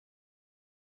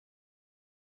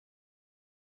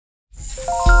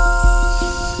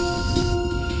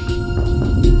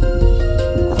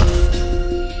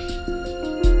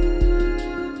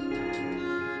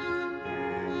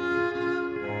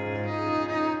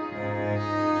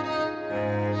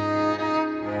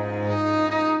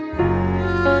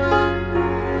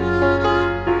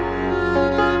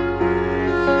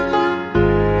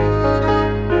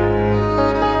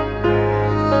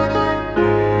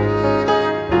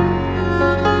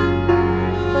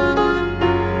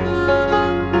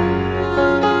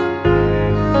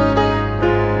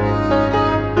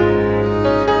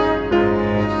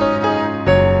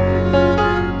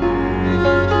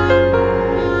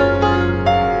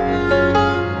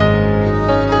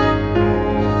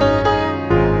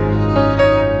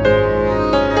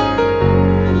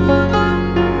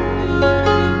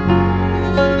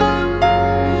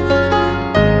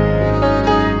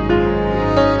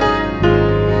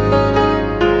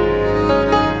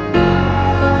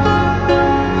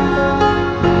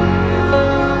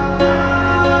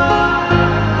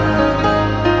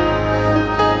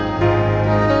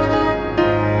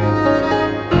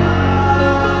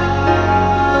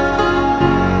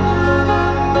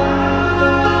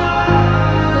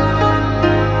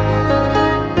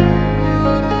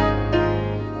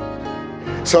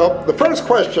So the first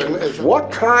question is, what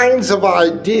kinds of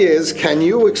ideas can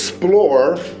you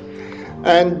explore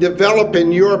and develop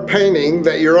in your painting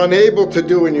that you're unable to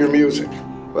do in your music?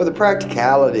 Well, the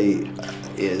practicality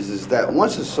is that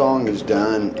once a song is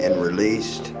done and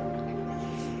released,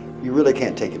 you really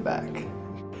can't take it back.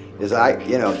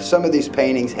 Some of these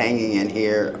paintings hanging in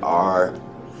here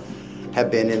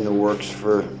have been in the works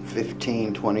for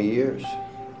 15, 20 years.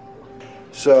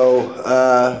 So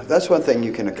that's one thing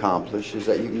you can accomplish, is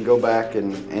that you can go back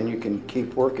and you can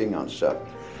keep working on stuff.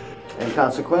 And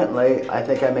consequently, I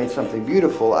think I made something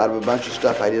beautiful out of a bunch of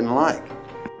stuff I didn't like.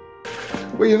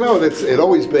 Well, you know, it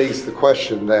always begs the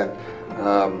question that,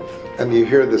 and you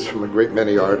hear this from a great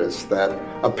many artists, that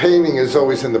a painting is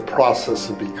always in the process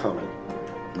of becoming,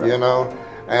 right. You know?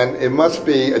 And it must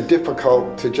be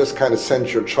difficult to just kind of send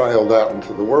your child out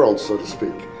into the world, so to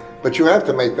speak. But you have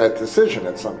to make that decision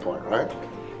at some point, right?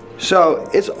 So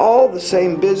it's all the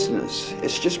same business.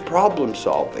 It's just problem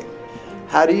solving.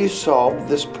 How do you solve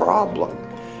this problem?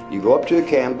 You go up to a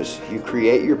canvas, you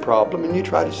create your problem, and you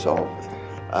try to solve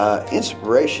it.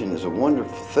 Inspiration is a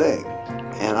wonderful thing,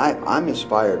 and I'm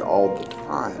inspired all the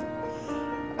time.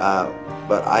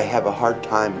 But I have a hard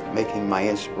time making my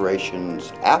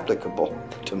inspirations applicable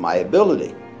to my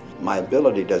ability. My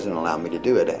ability doesn't allow me to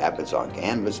do it. It happens on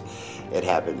canvas, it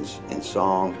happens in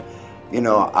song. You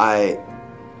know,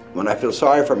 when I feel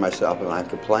sorry for myself and I'm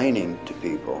complaining to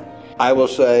people, I will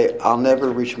say, I'll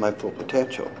never reach my full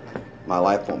potential. My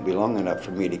life won't be long enough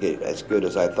for me to get as good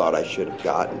as I thought I should have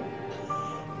gotten.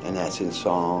 And that's in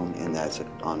song, and that's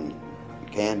on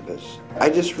canvas. I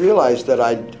just realized that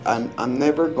I'm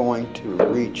never going to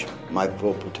reach my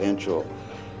full potential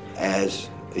as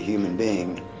a human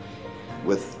being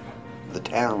with the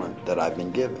talent that I've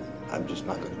been given. I'm just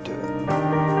not going to do it.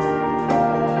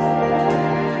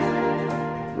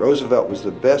 Roosevelt was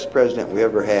the best president we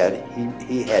ever had.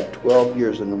 He had 12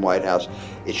 years in the White House.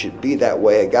 It should be that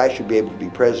way. A guy should be able to be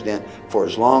president for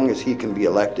as long as he can be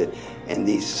elected. And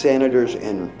these senators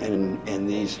and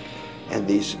these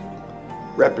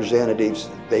representatives,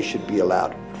 they should be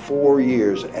allowed 4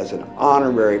 years as an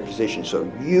honorary position.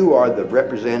 So you are the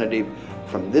representative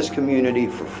from this community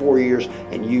for 4 years,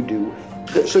 and you do.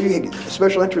 So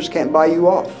special interests can't buy you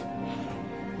off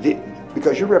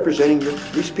because you're representing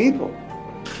these people.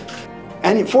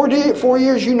 And in 4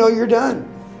 years, you know you're done.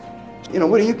 You know,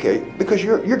 what do you care? Because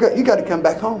you got to come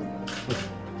back home.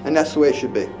 And that's the way it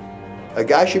should be. A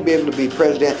guy should be able to be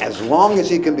president as long as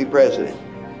he can be president.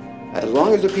 As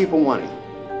long as the people want him.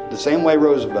 The same way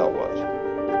Roosevelt was.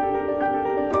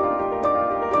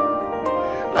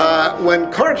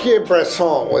 When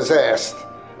Cartier-Bresson was asked,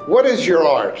 what is your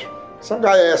art? Some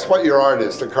guy asked what your art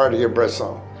is to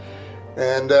Cartier-Bresson.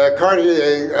 And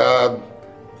Cartier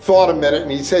thought a minute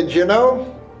and he said, you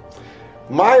know,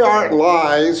 my art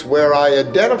lies where I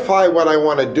identify what I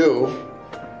want to do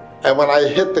and when I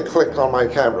hit the click on my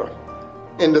camera.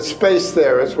 In the space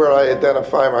there is where I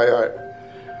identify my art.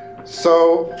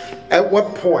 So at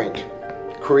what point,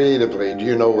 creatively, do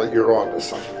you know that you're on to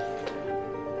something?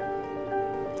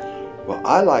 Well,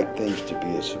 I like things to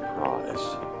be a surprise.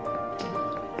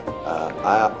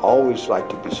 I always like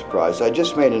to be surprised. I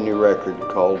just made a new record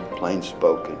called Plain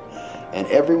Spoken, and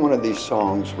every one of these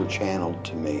songs were channeled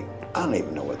to me. I don't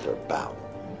even know what they're about.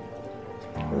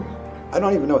 I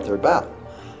don't even know what they're about.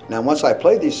 Now, once I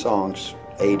play these songs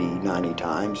 80, 90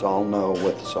 times, I'll know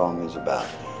what the song is about.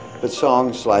 But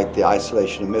songs like The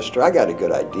Isolation of Mister, I got a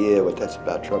good idea what that's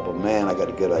about. Troubled Man, I got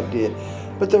a good idea.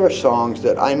 But there are songs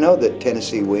that I know that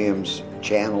Tennessee Williams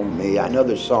channeled me. I know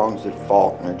there's songs that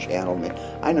Faulkner channeled me.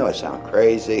 I know I sound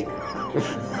crazy,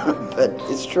 but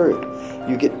it's true.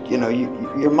 You get, you know,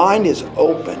 your mind is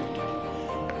open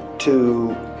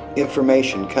to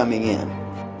information coming in.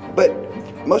 But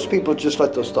most people just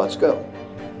let those thoughts go.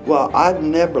 Well, I've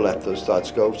never let those thoughts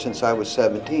go since I was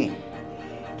 17.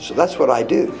 So that's what I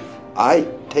do. I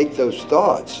take those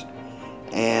thoughts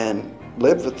and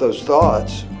live with those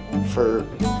thoughts for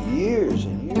years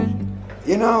and years.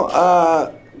 You know,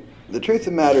 the truth of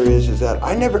the matter is that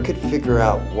I never could figure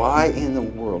out why in the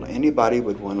world anybody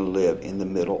would want to live in the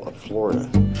middle of Florida.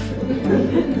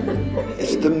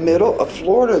 It's the middle of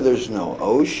Florida. There's no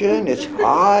ocean. It's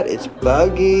hot. It's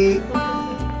buggy.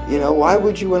 You know, why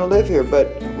would you want to live here?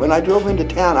 But when I drove into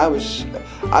town, I was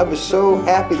so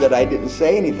happy that I didn't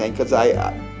say anything, because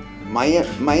my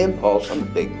impulse, I'm a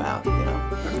big mouth, you know.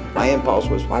 My impulse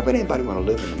was, why would anybody want to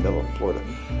live in the middle of Florida?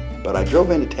 But I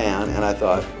drove into town and I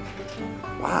thought,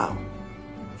 wow,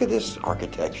 look at this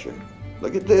architecture.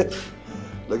 Look at this.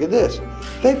 Look at this.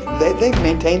 They've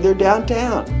maintained their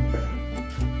downtown.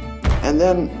 And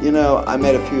then, you know, I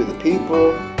met a few of the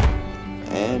people,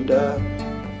 and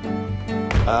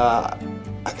I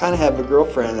kind of have a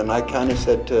girlfriend, and I kind of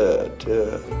said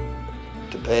to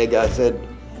Peg, I said,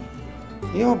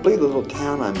 you don't believe the little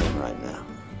town I'm in right now.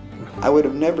 I would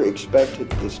have never expected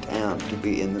this town to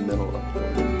be in the middle of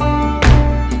it.